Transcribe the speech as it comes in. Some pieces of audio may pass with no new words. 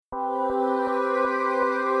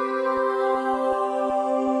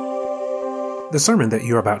The sermon that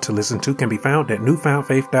you're about to listen to can be found at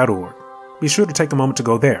newfoundfaith.org. Be sure to take a moment to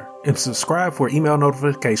go there and subscribe for email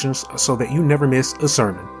notifications so that you never miss a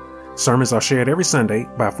sermon. Sermons are shared every Sunday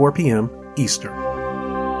by 4 p.m. Eastern.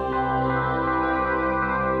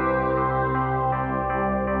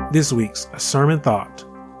 This week's sermon thought: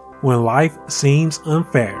 when life seems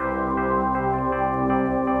unfair.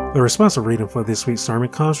 The responsive reading for this week's sermon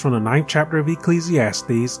comes from the 9th chapter of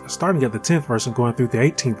Ecclesiastes, starting at the 10th verse and going through the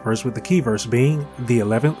 18th verse, with the key verse being the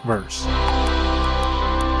 11th verse.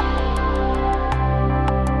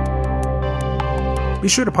 Be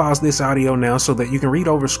sure to pause this audio now so that you can read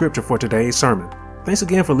over scripture for today's sermon. Thanks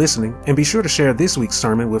again for listening, and be sure to share this week's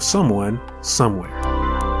sermon with someone, somewhere.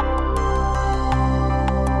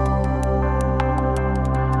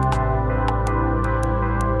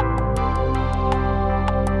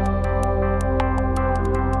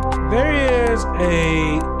 There is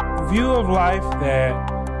a view of life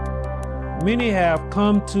that many have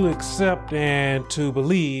come to accept and to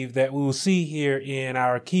believe that we will see here in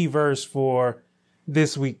our key verse for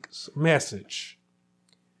this week's message.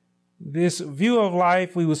 This view of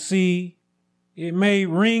life we will see, it may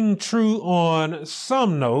ring true on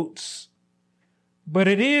some notes, but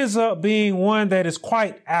it ends up being one that is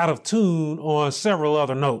quite out of tune on several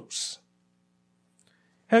other notes.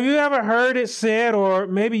 Have you ever heard it said, or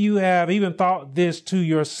maybe you have even thought this to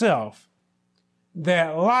yourself,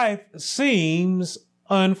 that life seems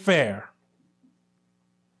unfair?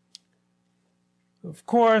 Of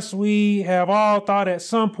course, we have all thought at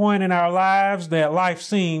some point in our lives that life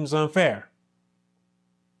seems unfair.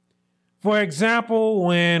 For example,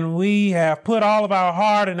 when we have put all of our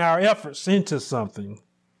heart and our efforts into something,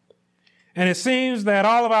 and it seems that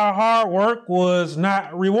all of our hard work was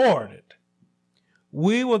not rewarded,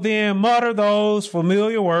 we will then mutter those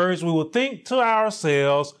familiar words. We will think to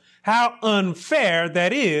ourselves how unfair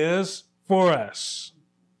that is for us.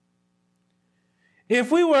 If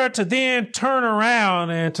we were to then turn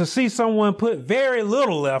around and to see someone put very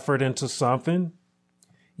little effort into something,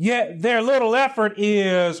 yet their little effort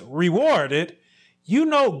is rewarded, you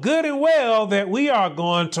know good and well that we are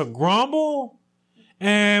going to grumble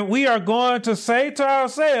and we are going to say to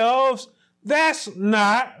ourselves, that's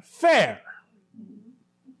not fair.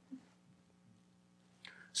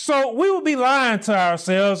 So we would be lying to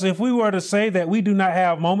ourselves if we were to say that we do not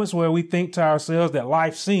have moments where we think to ourselves that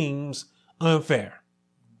life seems unfair.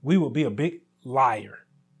 We would be a big liar.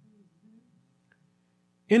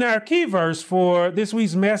 In our key verse for this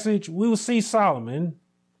week's message, we will see Solomon.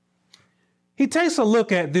 He takes a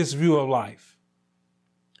look at this view of life.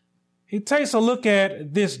 He takes a look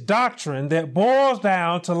at this doctrine that boils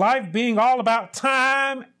down to life being all about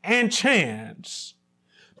time and chance.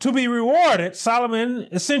 To be rewarded, Solomon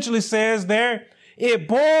essentially says there, it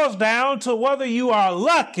boils down to whether you are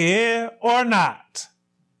lucky or not.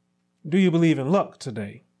 Do you believe in luck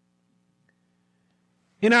today?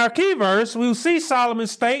 In our key verse, we'll see Solomon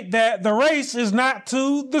state that the race is not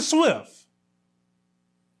to the swift.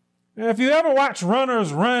 Now, if you ever watch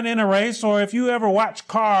runners run in a race, or if you ever watch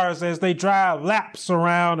cars as they drive laps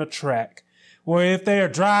around a track, or if they are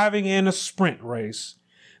driving in a sprint race,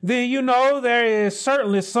 then you know there is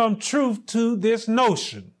certainly some truth to this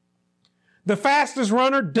notion. The fastest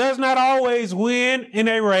runner does not always win in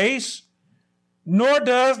a race, nor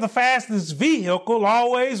does the fastest vehicle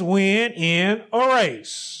always win in a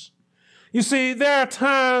race. You see, there are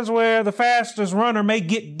times where the fastest runner may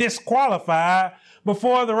get disqualified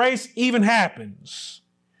before the race even happens.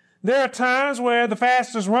 There are times where the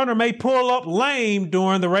fastest runner may pull up lame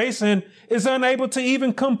during the race and is unable to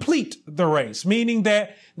even complete the race, meaning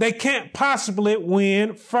that they can't possibly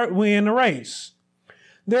win the race.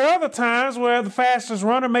 There are other times where the fastest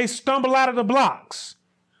runner may stumble out of the blocks,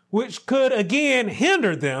 which could again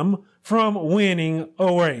hinder them from winning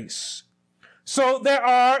a race. So there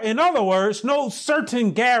are, in other words, no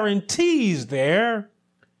certain guarantees there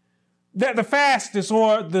that the fastest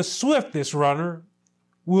or the swiftest runner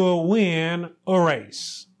will win a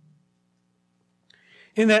race.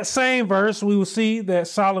 In that same verse, we will see that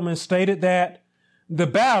Solomon stated that the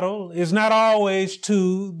battle is not always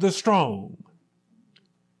to the strong.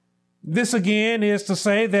 This again is to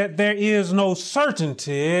say that there is no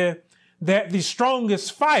certainty that the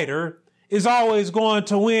strongest fighter is always going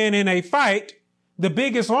to win in a fight. The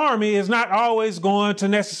biggest army is not always going to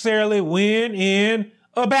necessarily win in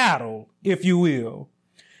a battle, if you will.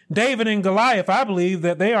 David and Goliath, I believe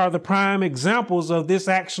that they are the prime examples of this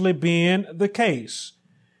actually being the case,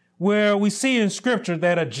 where we see in scripture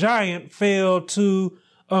that a giant fell to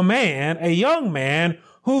a man, a young man,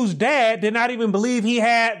 whose dad did not even believe he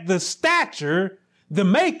had the stature, the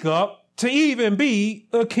makeup to even be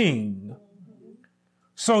a king.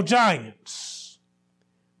 So giants,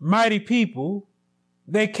 mighty people,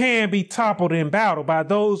 they can be toppled in battle by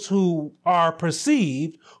those who are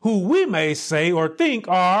perceived, who we may say or think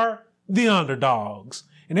are the underdogs.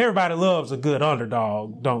 And everybody loves a good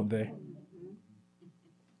underdog, don't they?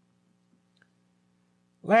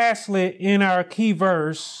 Lastly, in our key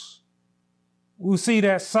verse, we see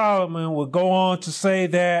that Solomon would go on to say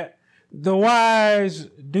that the wise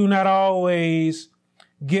do not always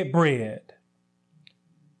get bread.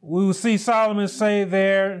 We will see Solomon say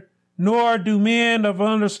there, nor do men of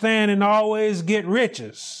understanding always get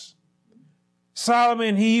riches.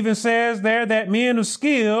 Solomon, he even says there that men of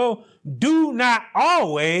skill do not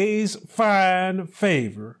always find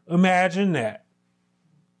favor. Imagine that.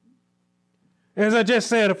 As I just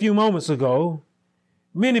said a few moments ago,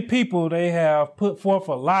 many people, they have put forth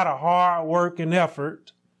a lot of hard work and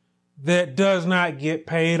effort that does not get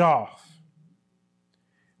paid off.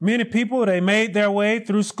 Many people, they made their way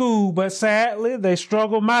through school, but sadly, they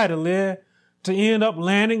struggle mightily to end up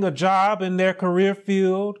landing a job in their career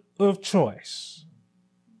field of choice.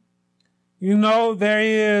 You know, there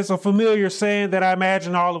is a familiar saying that I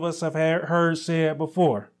imagine all of us have heard said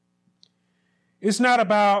before. It's not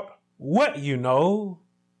about what you know,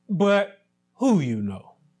 but who you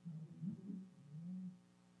know.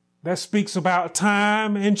 That speaks about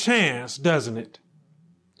time and chance, doesn't it?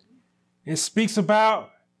 It speaks about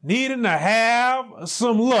needing to have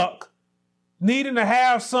some luck, needing to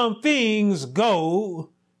have some things go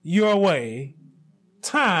your way,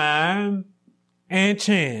 time and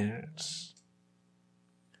chance.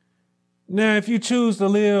 Now, if you choose to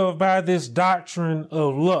live by this doctrine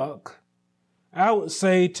of luck, I would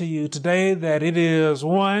say to you today that it is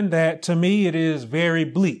one that to me it is very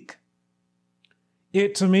bleak.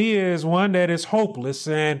 It to me is one that is hopeless,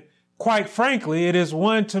 and quite frankly, it is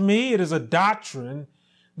one to me, it is a doctrine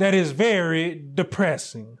that is very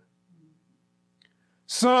depressing.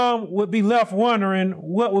 Some would be left wondering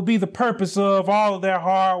what would be the purpose of all of their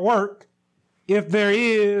hard work if there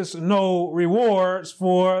is no rewards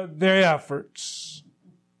for their efforts.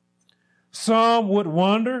 Some would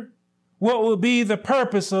wonder what would be the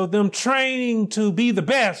purpose of them training to be the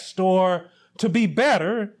best or to be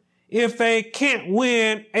better if they can't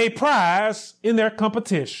win a prize in their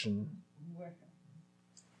competition.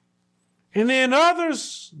 And then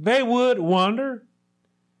others, they would wonder,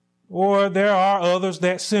 or there are others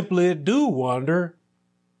that simply do wonder,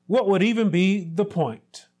 what would even be the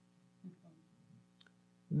point?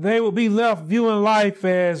 They would be left viewing life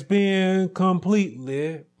as being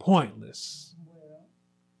completely pointless.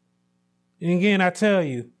 And again, I tell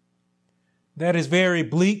you, that is very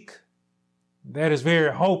bleak, that is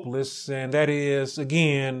very hopeless, and that is,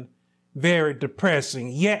 again, very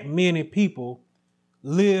depressing. Yet many people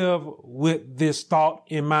live with this thought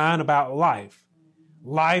in mind about life.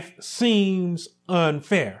 Life seems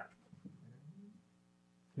unfair.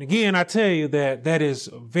 And again, I tell you that that is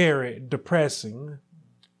very depressing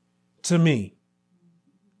to me.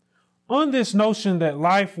 On this notion that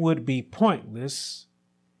life would be pointless,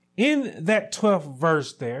 in that 12th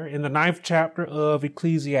verse there, in the 9th chapter of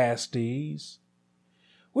Ecclesiastes,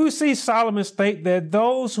 we see Solomon state that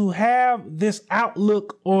those who have this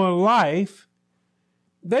outlook on life,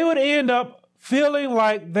 they would end up feeling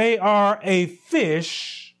like they are a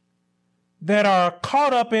fish that are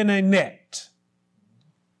caught up in a net.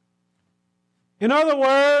 In other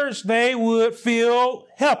words, they would feel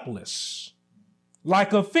helpless,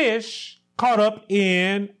 like a fish caught up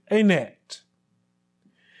in a net.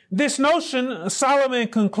 This notion, Solomon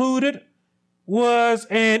concluded, was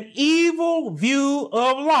an evil view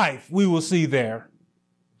of life, we will see there.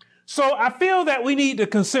 So I feel that we need to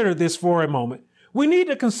consider this for a moment. We need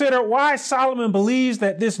to consider why Solomon believes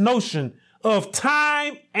that this notion of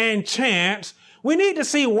time and chance, we need to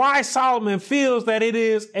see why Solomon feels that it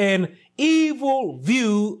is an evil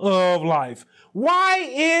view of life. Why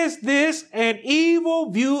is this an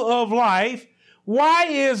evil view of life? Why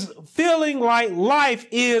is feeling like life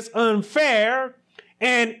is unfair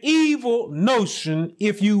an evil notion,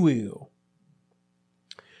 if you will?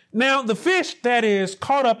 Now, the fish that is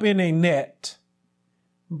caught up in a net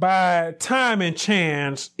by time and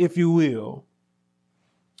chance, if you will,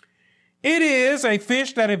 it is a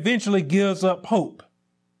fish that eventually gives up hope.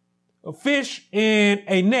 A fish in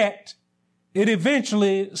a net, it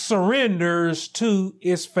eventually surrenders to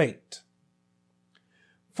its fate.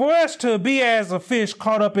 For us to be as a fish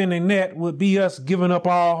caught up in a net would be us giving up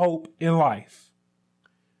all hope in life.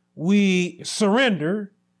 We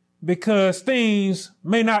surrender because things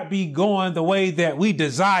may not be going the way that we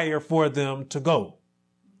desire for them to go.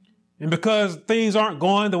 And because things aren't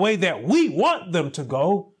going the way that we want them to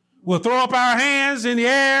go, We'll throw up our hands in the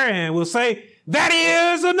air and we'll say, that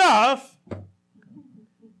is enough.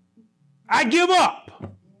 I give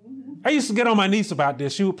up. I used to get on my niece about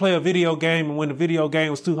this. She would play a video game, and when the video game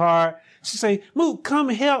was too hard, she'd say, Moot, come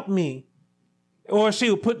help me. Or she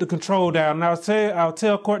would put the control down, and I'll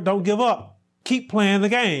tell Court, don't give up. Keep playing the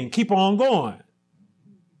game. Keep on going.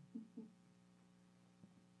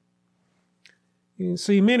 You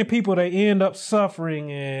see, many people, they end up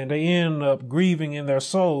suffering and they end up grieving in their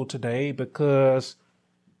soul today because,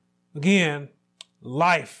 again,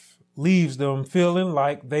 life leaves them feeling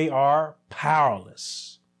like they are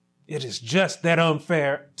powerless. It is just that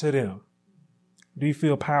unfair to them. Do you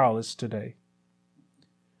feel powerless today?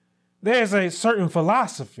 There's a certain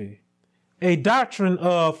philosophy, a doctrine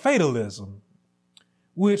of fatalism,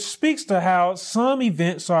 which speaks to how some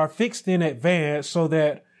events are fixed in advance so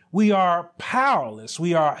that we are powerless,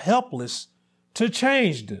 we are helpless to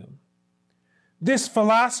change them. This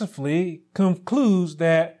philosophy concludes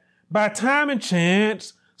that by time and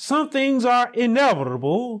chance, some things are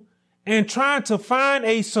inevitable, and trying to find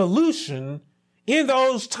a solution in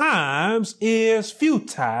those times is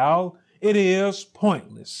futile. It is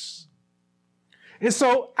pointless. And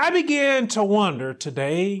so I began to wonder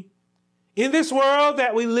today, in this world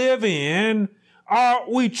that we live in, are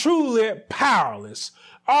we truly powerless?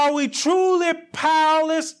 Are we truly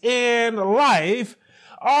powerless in life?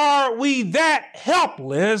 Are we that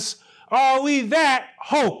helpless? Are we that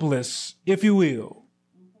hopeless, if you will?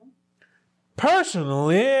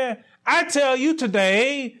 Personally, I tell you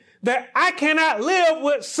today that I cannot live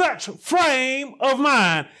with such frame of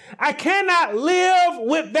mind. I cannot live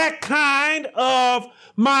with that kind of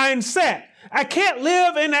mindset. I can't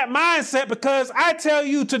live in that mindset because I tell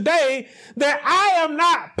you today that I am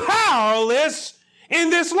not powerless in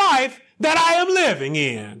this life that I am living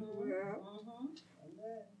in.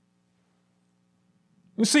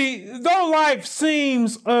 You see, though life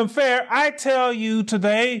seems unfair, I tell you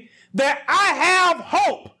today that I have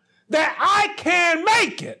hope that I can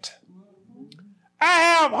make it. I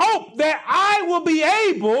have hope that I will be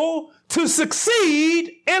able to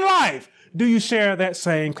succeed in life. Do you share that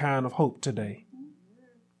same kind of hope today?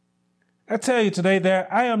 I tell you today that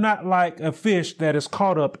I am not like a fish that is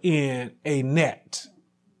caught up in a net.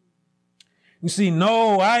 You see,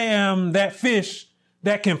 no, I am that fish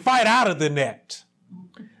that can fight out of the net.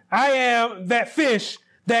 I am that fish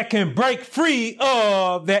that can break free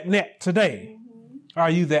of that net today. Are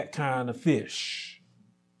you that kind of fish?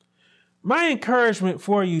 My encouragement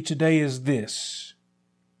for you today is this.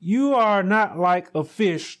 You are not like a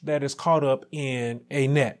fish that is caught up in a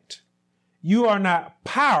net. You are not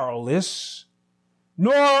powerless,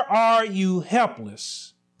 nor are you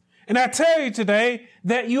helpless. And I tell you today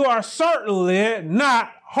that you are certainly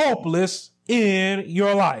not hopeless in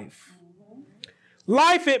your life.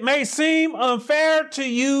 Life, it may seem unfair to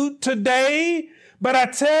you today, but I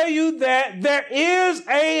tell you that there is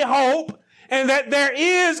a hope and that there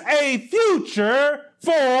is a future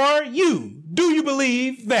for you. Do you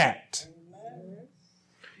believe that?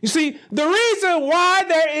 You see, the reason why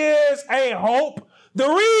there is a hope, the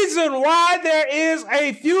reason why there is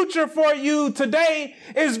a future for you today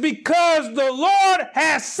is because the Lord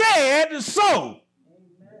has said so.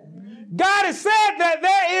 God has said that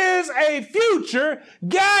there is a future.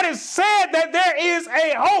 God has said that there is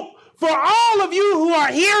a hope for all of you who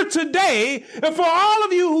are here today, and for all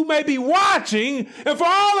of you who may be watching, and for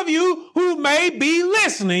all of you who may be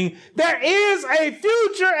listening. There is a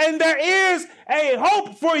future and there is a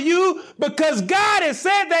hope for you because God has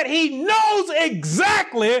said that He knows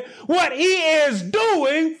exactly what He is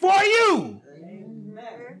doing for you.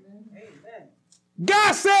 Amen.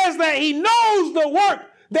 God says that He knows the work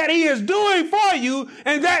that He is doing for you,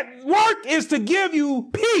 and that work is to give you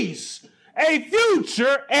peace, a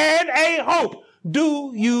future, and a hope.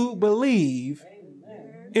 Do you believe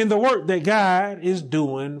in the work that God is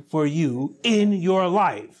doing for you in your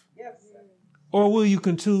life? Or will you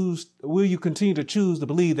continue to choose to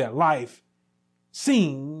believe that life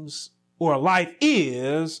seems or life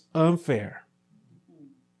is unfair?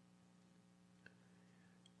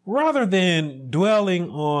 Rather than dwelling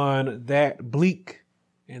on that bleak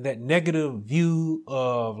and that negative view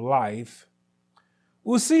of life,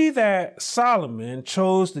 we'll see that Solomon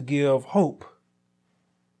chose to give hope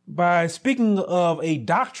by speaking of a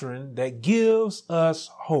doctrine that gives us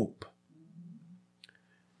hope.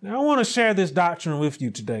 Now, I want to share this doctrine with you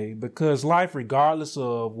today because life, regardless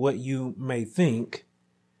of what you may think,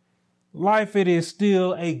 life, it is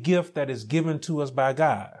still a gift that is given to us by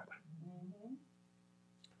God.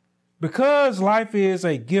 Because life is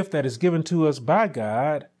a gift that is given to us by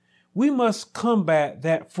God, we must combat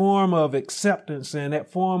that form of acceptance and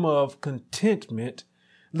that form of contentment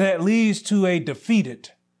that leads to a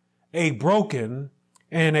defeated, a broken,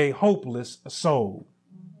 and a hopeless soul.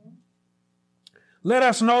 Let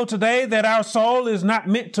us know today that our soul is not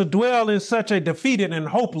meant to dwell in such a defeated and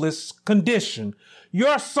hopeless condition.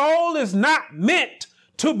 Your soul is not meant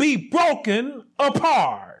to be broken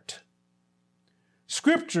apart.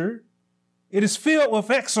 Scripture, it is filled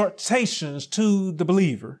with exhortations to the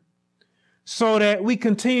believer so that we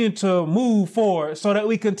continue to move forward, so that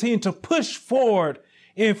we continue to push forward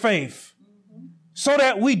in faith, so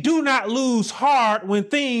that we do not lose heart when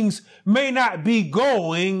things may not be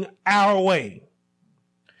going our way.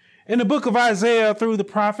 In the book of Isaiah through the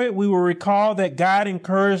prophet, we will recall that God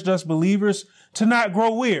encouraged us believers to not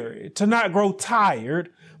grow weary, to not grow tired,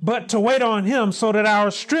 but to wait on him so that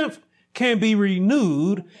our strength can be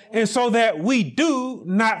renewed and so that we do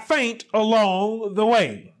not faint along the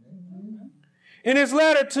way. In his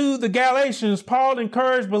letter to the Galatians, Paul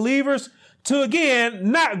encouraged believers to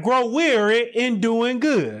again not grow weary in doing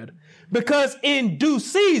good, because in due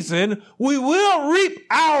season we will reap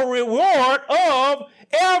our reward of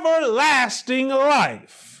everlasting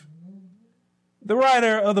life. The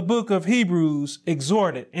writer of the book of Hebrews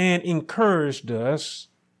exhorted and encouraged us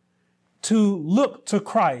to look to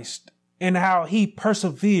Christ and how he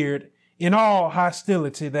persevered in all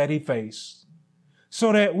hostility that he faced,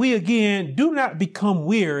 so that we again do not become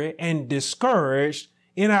weary and discouraged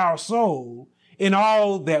in our soul, in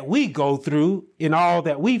all that we go through, in all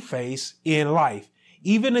that we face in life,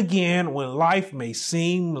 even again when life may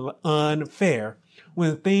seem unfair,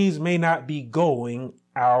 when things may not be going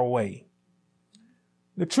our way.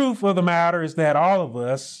 The truth of the matter is that all of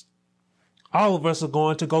us are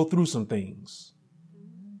going to go through some things.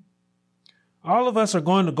 All of us are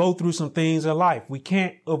going to go through some things in life. We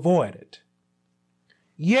can't avoid it.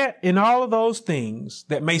 Yet in all of those things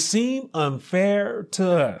that may seem unfair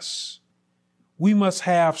to us, we must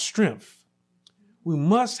have strength. We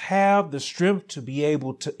must have the strength to be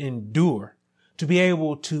able to endure, to be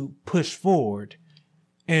able to push forward,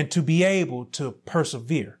 and to be able to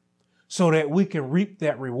persevere so that we can reap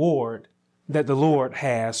that reward that the Lord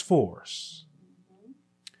has for us.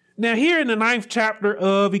 Now, here in the 9th chapter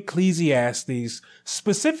of Ecclesiastes,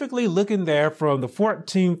 specifically looking there from the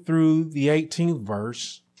 14th through the 18th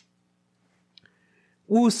verse,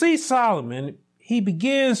 we'll see Solomon, he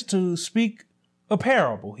begins to speak a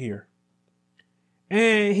parable here.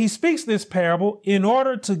 And he speaks this parable in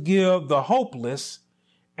order to give the hopeless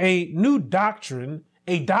a new doctrine,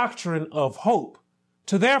 a doctrine of hope,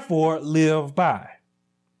 to therefore live by.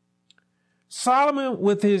 Solomon,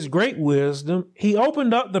 with his great wisdom, he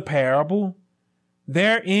opened up the parable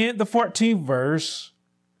there in the 14th verse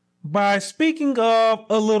by speaking of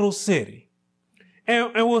a little city.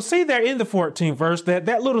 And we'll see there in the 14th verse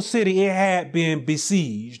that little city, it had been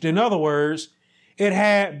besieged. In other words, it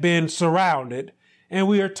had been surrounded. And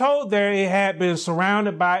we are told there it had been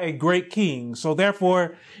surrounded by a great king. So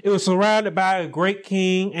therefore, it was surrounded by a great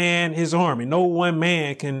king and his army. No one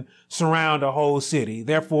man can surround a whole city.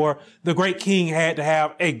 Therefore, the great king had to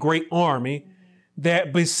have a great army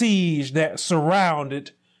that besieged, that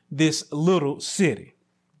surrounded this little city.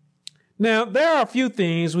 Now, there are a few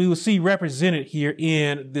things we will see represented here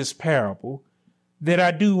in this parable that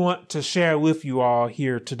I do want to share with you all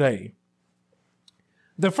here today.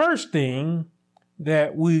 The first thing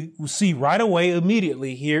that we see right away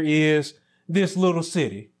immediately here is this little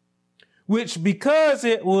city, which because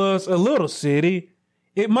it was a little city,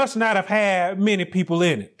 it must not have had many people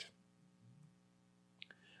in it.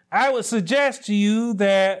 I would suggest to you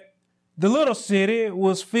that the little city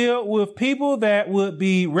was filled with people that would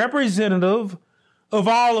be representative of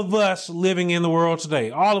all of us living in the world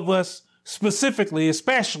today, all of us specifically,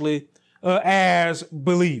 especially as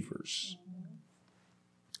believers.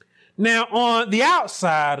 Now, on the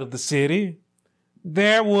outside of the city,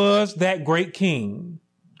 there was that great king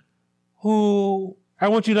who, I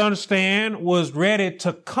want you to understand, was ready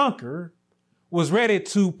to conquer, was ready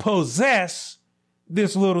to possess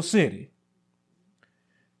this little city.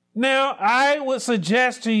 Now, I would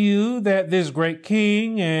suggest to you that this great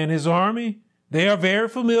king and his army, they are very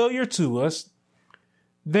familiar to us.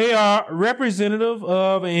 They are representative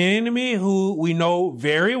of an enemy who we know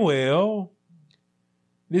very well.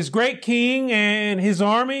 This great king and his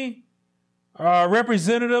army are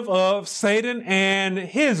representative of Satan and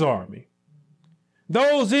his army.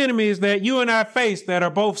 Those enemies that you and I face that are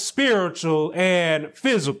both spiritual and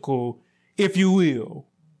physical, if you will.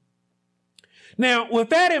 Now, with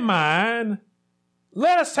that in mind,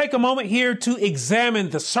 let us take a moment here to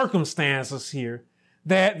examine the circumstances here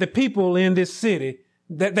that the people in this city,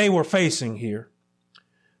 that they were facing here.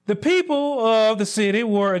 The people of the city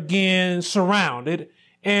were again surrounded,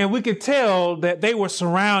 and we could tell that they were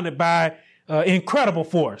surrounded by incredible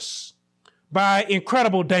force, by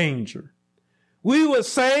incredible danger. We would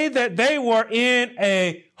say that they were in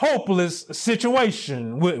a hopeless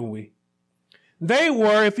situation, wouldn't we? They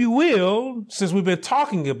were, if you will, since we've been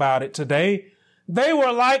talking about it today, they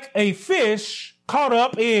were like a fish caught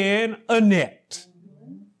up in a net.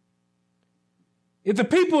 If the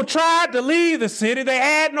people tried to leave the city, they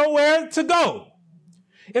had nowhere to go.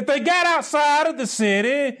 If they got outside of the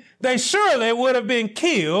city, they surely would have been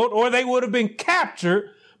killed or they would have been captured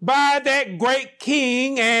by that great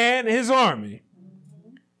king and his army.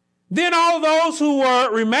 Then all those who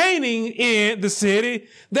were remaining in the city,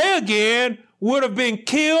 they again would have been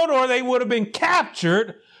killed or they would have been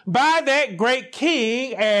captured by that great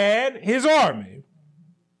king and his army.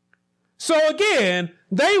 So again,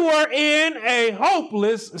 they were in a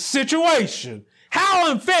hopeless situation.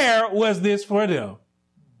 How unfair was this for them?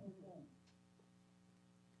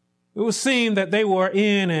 It would seem that they were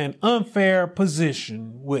in an unfair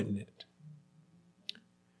position, wouldn't it?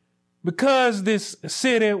 Because this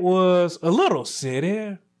city was a little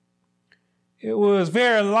city, it was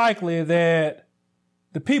very likely that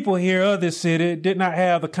the people here of this city did not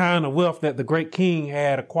have the kind of wealth that the great king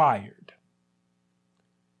had acquired.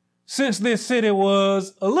 Since this city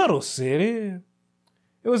was a little city,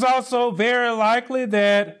 it was also very likely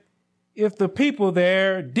that if the people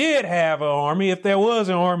there did have an army, if there was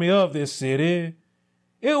an army of this city,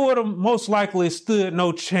 it would have most likely stood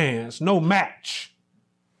no chance, no match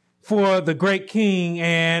for the great king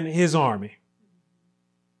and his army.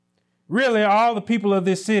 Really, all the people of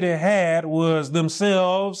this city had was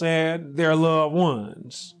themselves and their loved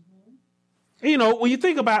ones. You know, when you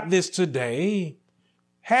think about this today,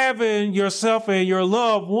 having yourself and your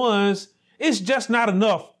loved ones, it's just not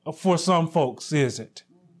enough for some folks, is it?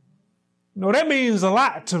 You know, that means a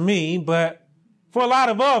lot to me, but for a lot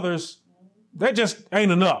of others, that just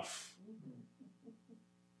ain't enough.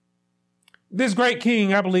 This great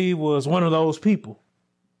king, I believe, was one of those people.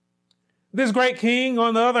 This great king,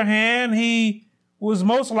 on the other hand, he was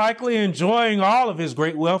most likely enjoying all of his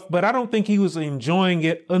great wealth, but I don't think he was enjoying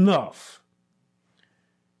it enough.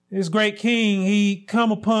 This great king, he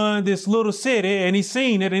come upon this little city and he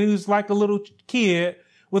seen it and he was like a little kid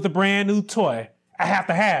with a brand new toy. I have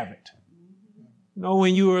to have it. You know,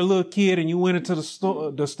 when you were a little kid and you went into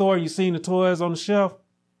the store, you seen the toys on the shelf.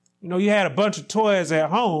 You know, you had a bunch of toys at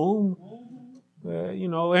home. You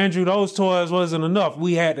know, Andrew, those toys wasn't enough.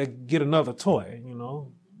 We had to get another toy, you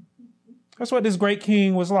know. That's what this great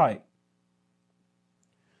king was like.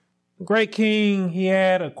 The great king, he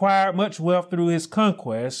had acquired much wealth through his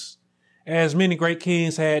conquests, as many great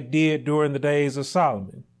kings had did during the days of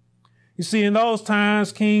Solomon. You see, in those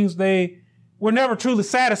times, kings, they were never truly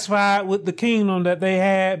satisfied with the kingdom that they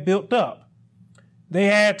had built up. They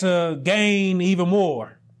had to gain even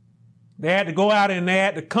more. They had to go out and they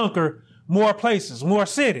had to conquer more places, more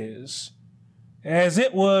cities, as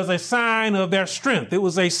it was a sign of their strength. It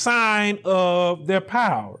was a sign of their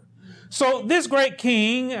power. So this great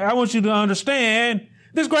king, I want you to understand,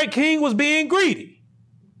 this great king was being greedy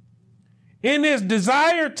in his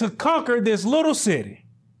desire to conquer this little city.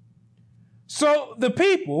 So the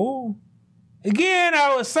people, again,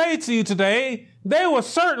 I would say to you today, they were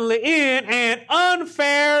certainly in an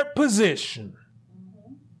unfair position.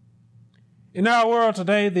 In our world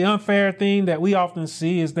today, the unfair thing that we often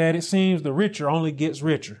see is that it seems the richer only gets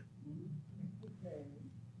richer.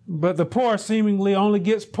 But the poor seemingly only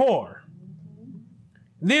gets poorer.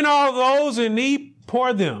 Then all those in need,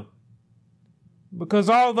 poor them. Because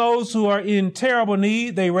all those who are in terrible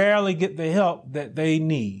need, they rarely get the help that they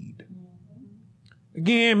need.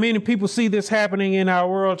 Again, many people see this happening in our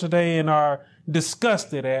world today and are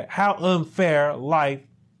disgusted at how unfair life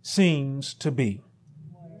seems to be.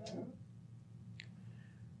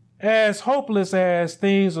 As hopeless as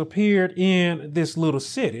things appeared in this little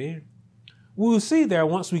city, we'll see there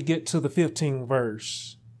once we get to the 15th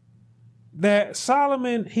verse that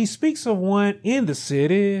Solomon, he speaks of one in the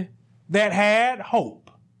city that had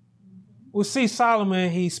hope. We'll see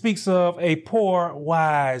Solomon, he speaks of a poor,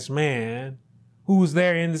 wise man who was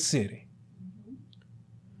there in the city.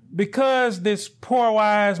 Because this poor,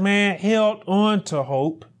 wise man held on to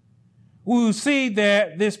hope, we'll see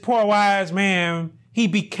that this poor, wise man, he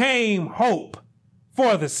became hope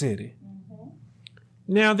for the city.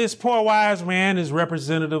 Now, this poor wise man is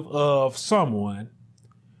representative of someone.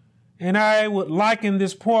 And I would liken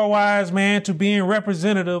this poor wise man to being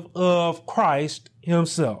representative of Christ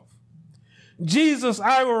himself. Jesus,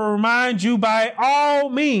 I will remind you, by all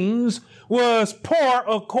means was poor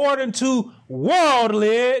according to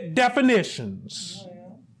worldly definitions.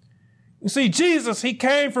 You see, Jesus, he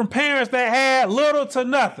came from parents that had little to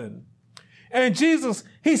nothing. And Jesus,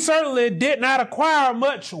 he certainly did not acquire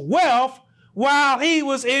much wealth while he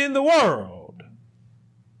was in the world.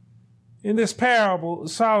 In this parable,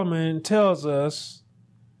 Solomon tells us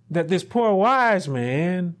that this poor wise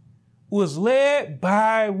man was led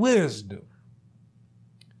by wisdom.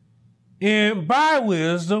 And by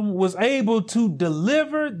wisdom was able to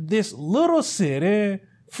deliver this little city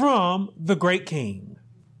from the great king.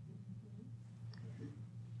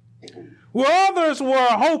 Where others were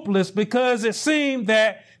hopeless because it seemed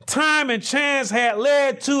that time and chance had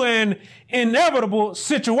led to an inevitable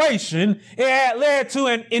situation, it had led to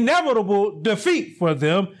an inevitable defeat for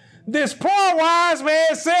them, this poor wise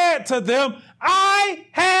man said to them, I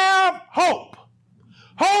have hope.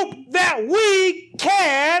 Hope that we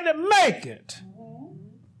can make it.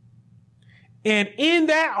 And in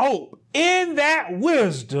that hope, in that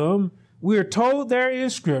wisdom, we're told there in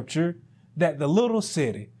Scripture that the little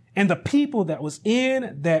city and the people that was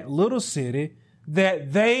in that little city,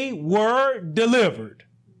 that they were delivered.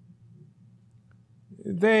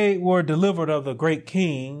 They were delivered of the great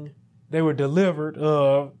king. They were delivered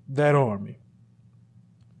of that army.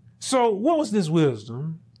 So what was this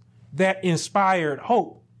wisdom that inspired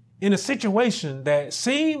hope in a situation that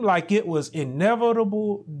seemed like it was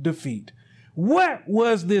inevitable defeat? What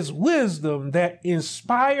was this wisdom that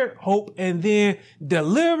inspired hope and then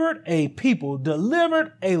delivered a people,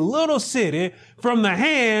 delivered a little city from the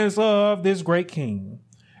hands of this great king?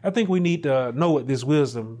 I think we need to know what this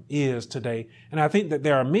wisdom is today. And I think that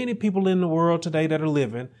there are many people in the world today that are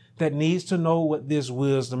living that needs to know what this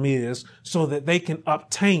wisdom is so that they can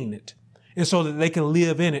obtain it and so that they can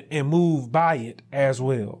live in it and move by it as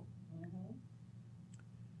well.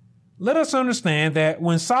 Let us understand that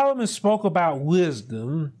when Solomon spoke about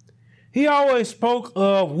wisdom, he always spoke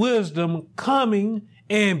of wisdom coming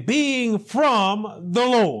and being from the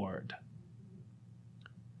Lord.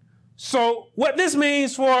 So what this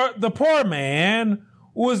means for the poor man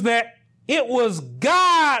was that it was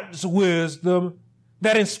God's wisdom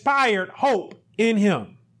that inspired hope in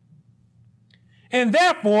him. And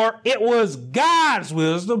therefore, it was God's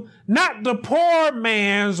wisdom, not the poor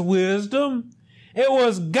man's wisdom. It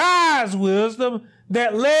was God's wisdom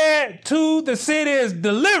that led to the city's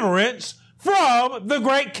deliverance from the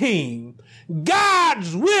great king.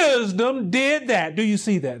 God's wisdom did that. Do you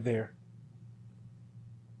see that there?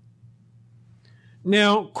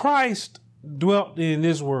 Now, Christ dwelt in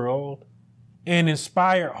this world and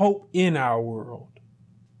inspired hope in our world.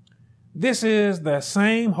 This is the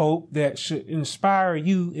same hope that should inspire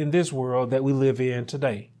you in this world that we live in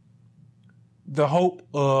today. The hope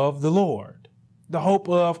of the Lord, the hope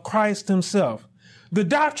of Christ himself. The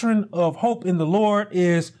doctrine of hope in the Lord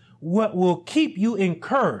is what will keep you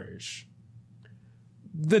encouraged.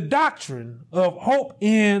 The doctrine of hope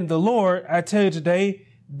in the Lord, I tell you today,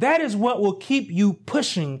 that is what will keep you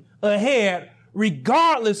pushing ahead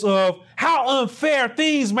regardless of how unfair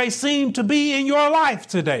things may seem to be in your life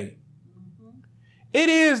today. It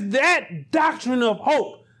is that doctrine of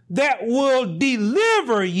hope that will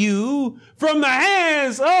deliver you from the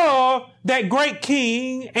hands of that great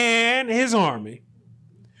king and his army.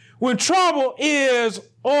 When trouble is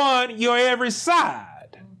on your every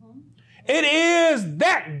side, it is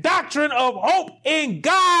that doctrine of hope in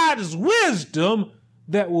God's wisdom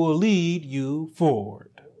that will lead you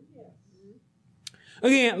forward.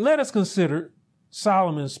 Again, let us consider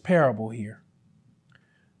Solomon's parable here.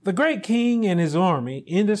 The great king and his army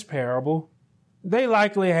in this parable, they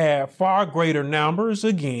likely had far greater numbers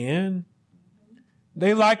again.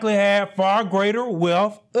 They likely had far greater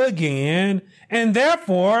wealth again, and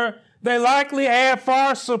therefore they likely had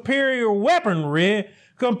far superior weaponry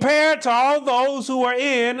compared to all those who were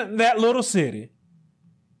in that little city.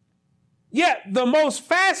 Yet the most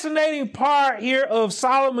fascinating part here of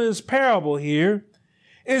Solomon's parable here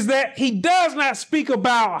is that he does not speak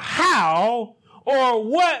about how or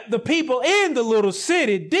what the people in the little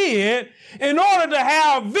city did in order to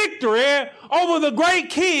have victory over the great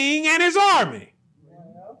king and his army.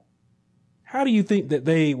 How do you think that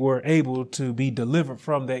they were able to be delivered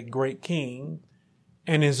from that great king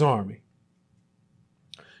and his army?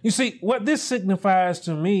 You see, what this signifies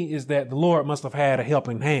to me is that the Lord must have had a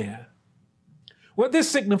helping hand. What this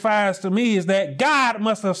signifies to me is that God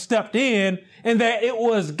must have stepped in and that it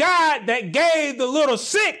was God that gave the little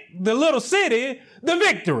city the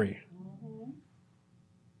victory.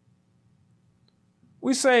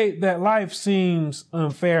 We say that life seems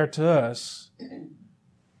unfair to us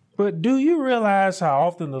But do you realize how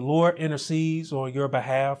often the Lord intercedes on your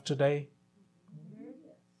behalf today?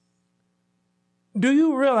 Do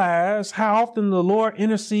you realize how often the Lord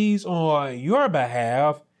intercedes on your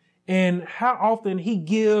behalf and how often he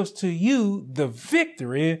gives to you the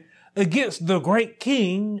victory against the great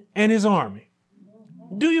king and his army?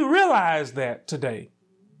 Do you realize that today?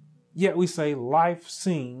 Yet we say life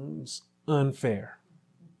seems unfair.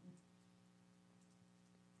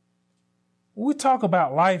 When we talk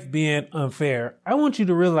about life being unfair, I want you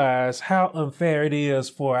to realize how unfair it is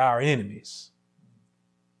for our enemies.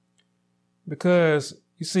 Because,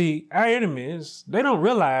 you see, our enemies, they don't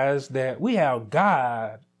realize that we have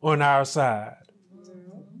God on our side.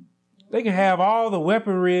 They can have all the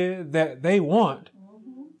weaponry that they want,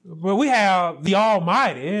 but we have the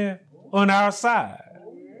Almighty on our side.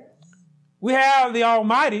 We have the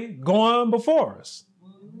Almighty going before us.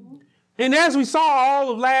 And as we saw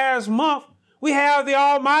all of last month, we have the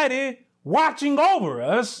Almighty watching over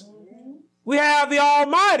us. We have the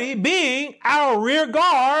Almighty being our rear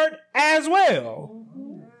guard as well.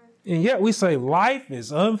 And yet we say life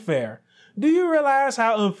is unfair. Do you realize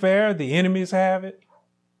how unfair the enemies have it?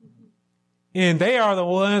 And they are the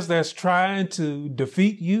ones that's trying to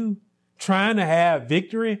defeat you, trying to have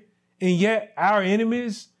victory. And yet our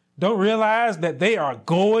enemies don't realize that they are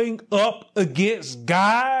going up against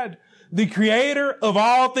God, the creator of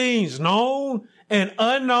all things known and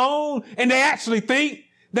unknown. And they actually think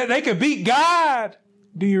that they could beat God.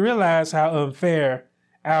 Do you realize how unfair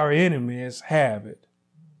our enemies have it?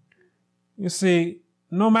 You see,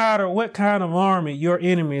 no matter what kind of army your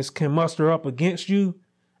enemies can muster up against you,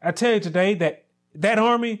 I tell you today that that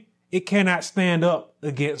army, it cannot stand up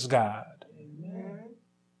against God. Amen.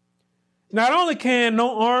 Not only can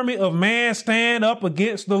no army of man stand up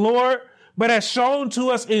against the Lord, but as shown to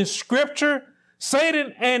us in Scripture,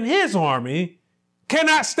 Satan and his army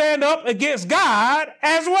cannot stand up against God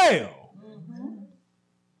as well. Mm-hmm.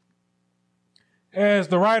 As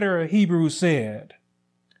the writer of Hebrews said,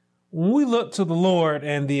 when we look to the Lord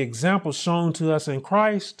and the example shown to us in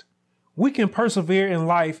Christ, we can persevere in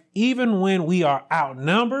life even when we are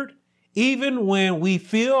outnumbered, even when we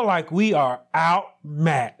feel like we are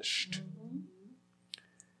outmatched. Mm-hmm.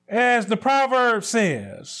 As the proverb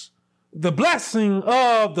says, the blessing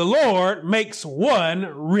of the Lord makes one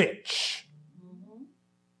rich.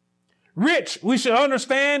 Rich, we should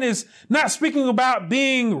understand, is not speaking about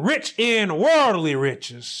being rich in worldly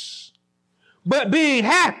riches, but being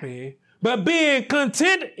happy, but being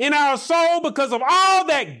content in our soul because of all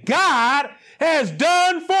that God has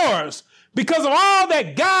done for us, because of all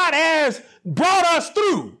that God has brought us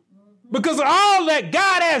through, because of all that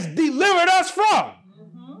God has delivered us from.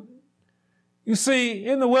 You see,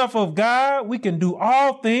 in the wealth of God, we can do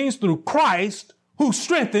all things through Christ who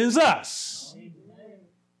strengthens us.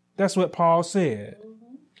 That's what Paul said.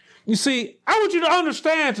 You see, I want you to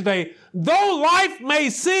understand today, though life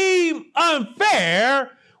may seem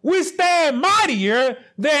unfair, we stand mightier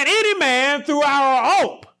than any man through our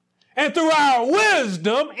hope and through our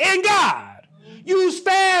wisdom in God. You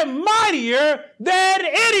stand mightier than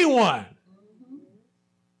anyone.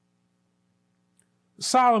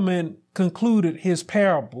 Solomon concluded his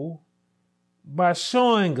parable by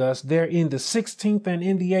showing us there in the 16th and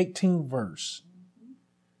in the 18th verse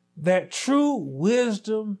that true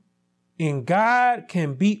wisdom in God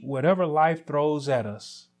can beat whatever life throws at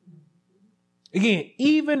us. Again,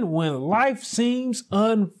 even when life seems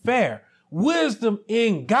unfair, wisdom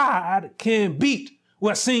in God can beat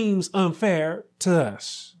what seems unfair to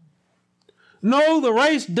us. No, the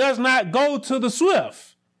race does not go to the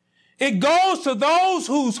swift. It goes to those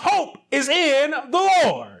whose hope is in the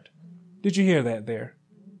Lord. Did you hear that there?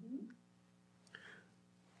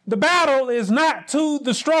 The battle is not to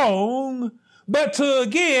the strong, but to,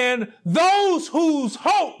 again, those whose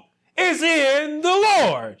hope is in the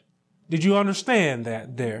Lord. Did you understand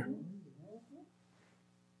that there?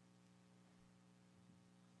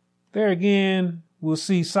 There again, we'll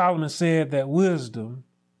see Solomon said that wisdom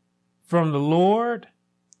from the Lord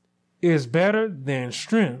is better than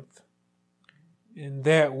strength, and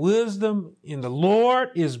that wisdom in the Lord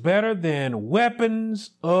is better than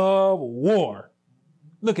weapons of war.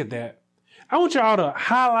 Look at that. I want y'all to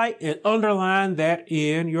highlight and underline that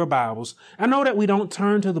in your Bibles. I know that we don't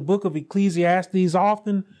turn to the book of Ecclesiastes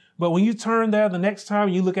often, but when you turn there the next time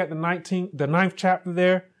you look at the 9th chapter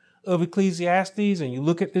there of Ecclesiastes and you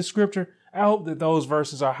look at this scripture, I hope that those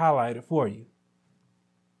verses are highlighted for you.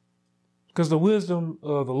 Because the wisdom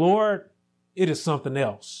of the Lord, it is something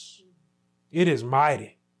else. It is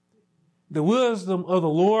mighty. The wisdom of the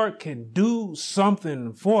Lord can do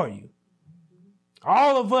something for you.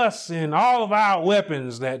 All of us and all of our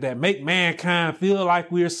weapons that make mankind feel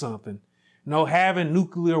like we're something. Having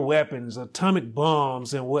nuclear weapons, atomic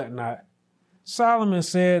bombs and whatnot. Solomon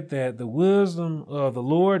said that the wisdom of the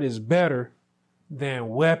Lord is better than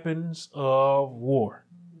weapons of war.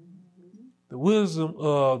 The wisdom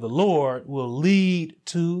of the Lord will lead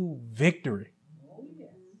to victory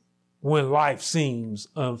when life seems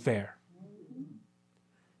unfair.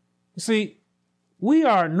 You see, we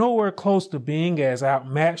are nowhere close to being as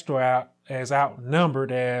outmatched or as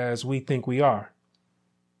outnumbered as we think we are.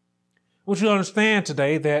 I want you to understand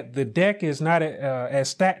today that the deck is not as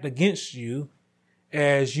stacked against you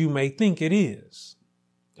as you may think it is.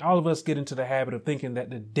 All of us get into the habit of thinking that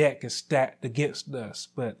the deck is stacked against us,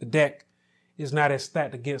 but the deck is not as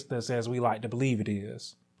stacked against us as we like to believe it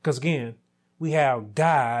is. Because again, we have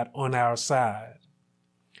God on our side.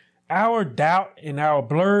 Our doubt and our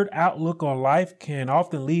blurred outlook on life can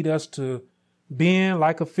often lead us to being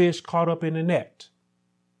like a fish caught up in a net.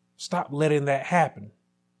 Stop letting that happen.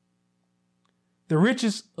 The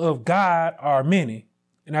riches of God are many.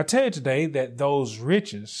 And I tell you today that those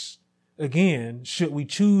riches, again, should we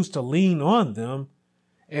choose to lean on them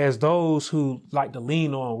as those who like to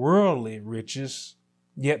lean on worldly riches,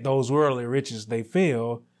 yet those worldly riches, they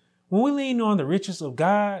fail. When we lean on the riches of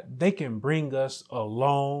God, they can bring us a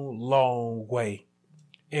long, long way,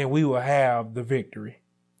 and we will have the victory.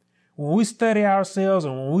 When we study ourselves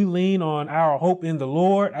and when we lean on our hope in the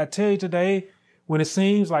Lord, I tell you today, when it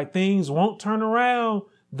seems like things won't turn around,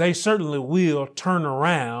 they certainly will turn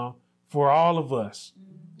around for all of us.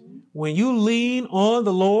 When you lean on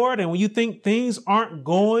the Lord and when you think things aren't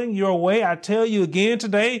going your way, I tell you again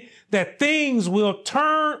today that things will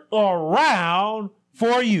turn around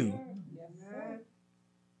for you.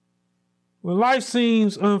 When life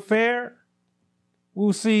seems unfair,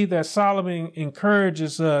 we'll see that Solomon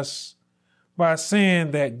encourages us by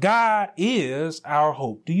saying that God is our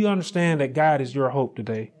hope. Do you understand that God is your hope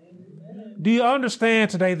today? Do you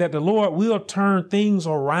understand today that the Lord will turn things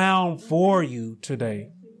around for you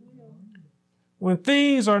today? When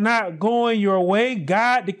things are not going your way,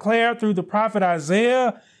 God declared through the prophet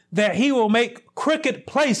Isaiah that he will make crooked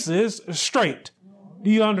places straight. Do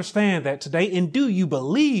you understand that today? And do you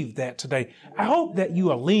believe that today? I hope that you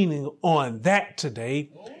are leaning on that today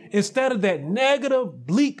instead of that negative,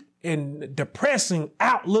 bleak, and depressing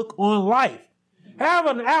outlook on life. Have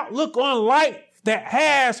an outlook on life that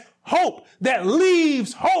has hope, that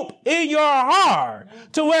leaves hope in your heart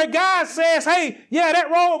to where God says, hey, yeah,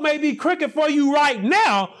 that road may be crooked for you right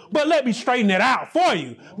now, but let me straighten it out for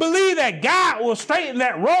you. Believe that God will straighten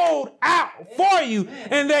that road out for you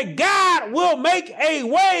and that God will make a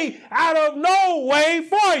way out of no way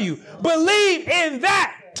for you. Believe in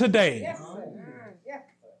that today.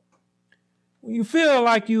 When you feel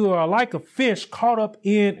like you are like a fish caught up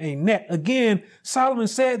in a net, again, Solomon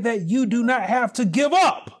said that you do not have to give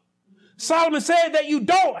up. Solomon said that you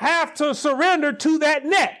don't have to surrender to that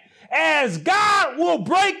net, as God will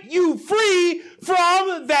break you free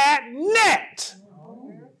from that net.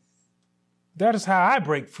 That is how I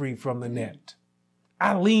break free from the net.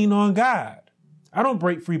 I lean on God. I don't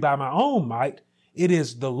break free by my own might. It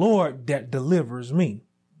is the Lord that delivers me.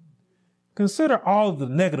 Consider all of the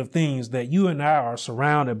negative things that you and I are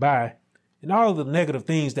surrounded by and all of the negative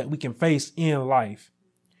things that we can face in life.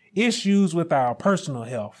 Issues with our personal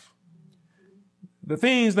health. The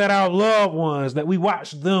things that our loved ones, that we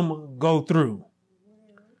watch them go through.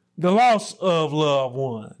 The loss of loved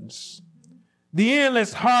ones. The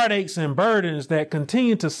endless heartaches and burdens that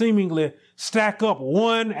continue to seemingly stack up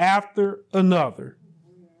one after another.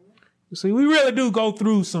 You see, we really do go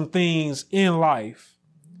through some things in life.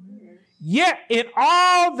 Yet in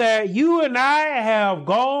all that you and I have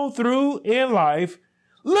gone through in life,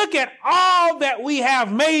 look at all that we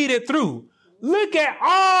have made it through. Look at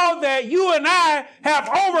all that you and I have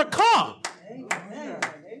overcome. Amen.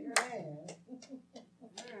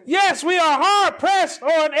 Yes, we are hard pressed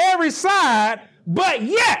on every side, but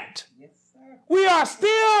yet we are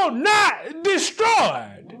still not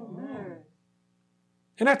destroyed.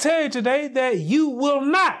 And I tell you today that you will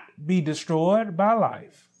not be destroyed by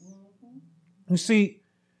life. You see,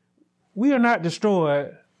 we are not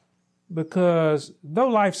destroyed because though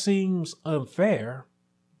life seems unfair,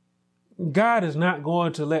 God is not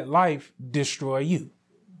going to let life destroy you.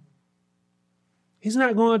 He's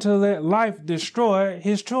not going to let life destroy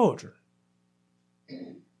his children.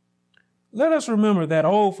 Let us remember that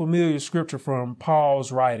old familiar scripture from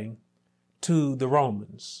Paul's writing to the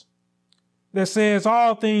Romans that says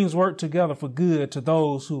all things work together for good to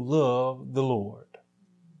those who love the Lord.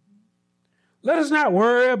 Let us not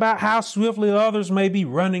worry about how swiftly others may be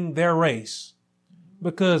running their race.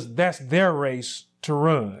 because that's their race to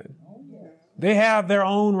run. They have their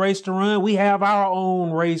own race to run. We have our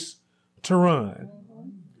own race to run.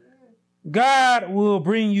 God will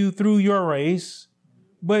bring you through your race,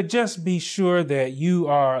 but just be sure that you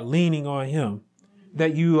are leaning on him,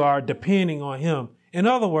 that you are depending on him. In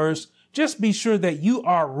other words, just be sure that you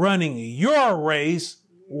are running your race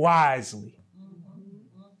wisely.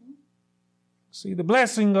 See, the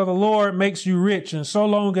blessing of the Lord makes you rich, and so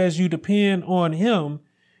long as you depend on him,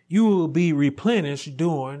 you will be replenished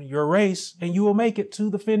during your race, and you will make it to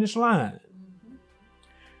the finish line.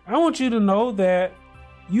 I want you to know that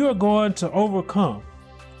you are going to overcome.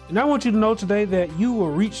 And I want you to know today that you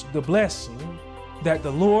will reach the blessing that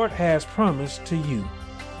the Lord has promised to you.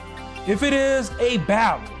 If it is a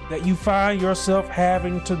battle that you find yourself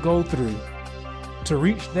having to go through to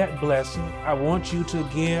reach that blessing, I want you to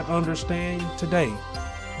again understand today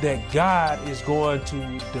that God is going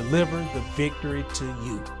to deliver the victory to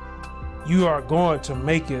you. You are going to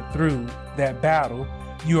make it through that battle.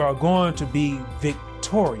 You are going to be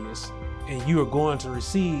victorious, and you are going to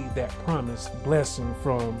receive that promised blessing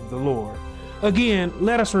from the Lord. Again,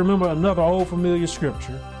 let us remember another old familiar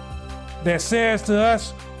scripture that says to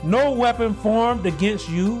us, no weapon formed against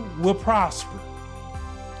you will prosper.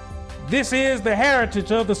 This is the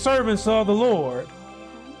heritage of the servants of the Lord,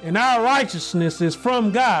 and our righteousness is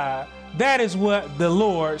from God. That is what the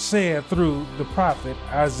Lord said through the prophet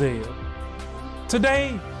Isaiah.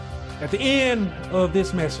 Today, at the end of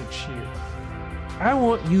this message here, I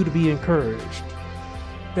want you to be encouraged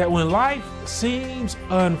that when life seems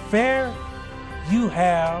unfair, you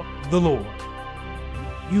have the Lord.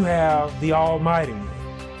 You have the Almighty One,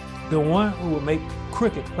 the one who will make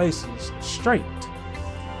crooked places straight.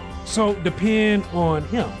 So depend on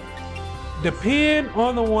him. Depend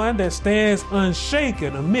on the one that stands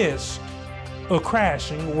unshaken amidst a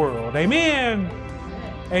crashing world. Amen.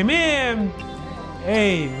 Amen.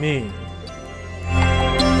 Amen.